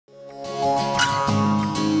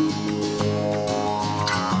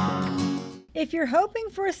If you're hoping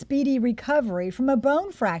for a speedy recovery from a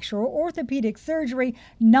bone fracture or orthopedic surgery,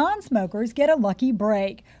 non-smokers get a lucky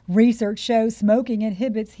break. Research shows smoking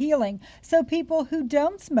inhibits healing, so people who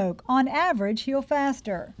don't smoke on average heal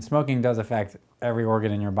faster. Smoking does affect every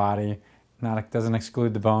organ in your body. It doesn't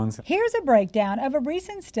exclude the bones. Here's a breakdown of a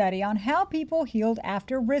recent study on how people healed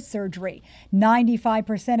after wrist surgery.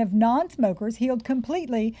 95% of non-smokers healed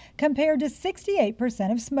completely compared to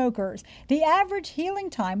 68% of smokers. The average healing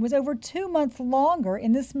time was over 2 months longer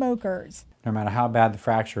in the smokers. No matter how bad the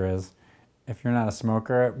fracture is, if you're not a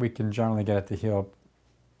smoker, we can generally get it to heal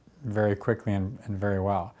very quickly and very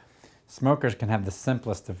well. Smokers can have the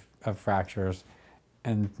simplest of fractures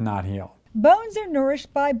and not heal. Bones are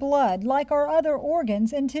nourished by blood like our other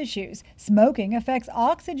organs and tissues. Smoking affects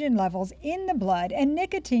oxygen levels in the blood, and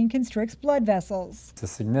nicotine constricts blood vessels. It's a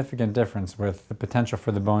significant difference with the potential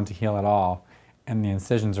for the bone to heal at all, and the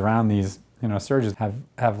incisions around these surgeons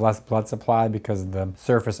have less blood supply because the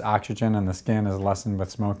surface oxygen in the skin is lessened with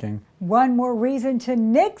smoking. One more reason to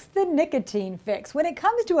nix the nicotine fix. When it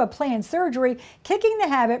comes to a planned surgery, kicking the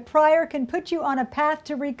habit prior can put you on a path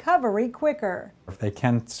to recovery quicker. If they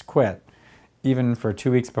can quit, even for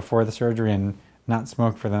 2 weeks before the surgery and not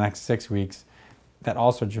smoke for the next 6 weeks, that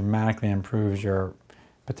also dramatically improves your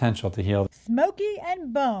potential to heal. Smoky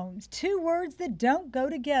and bones, 2 words that don't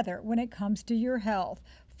go together when it comes to your health.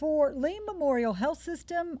 For Lee Memorial Health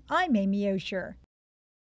System, I'm Amy Osher.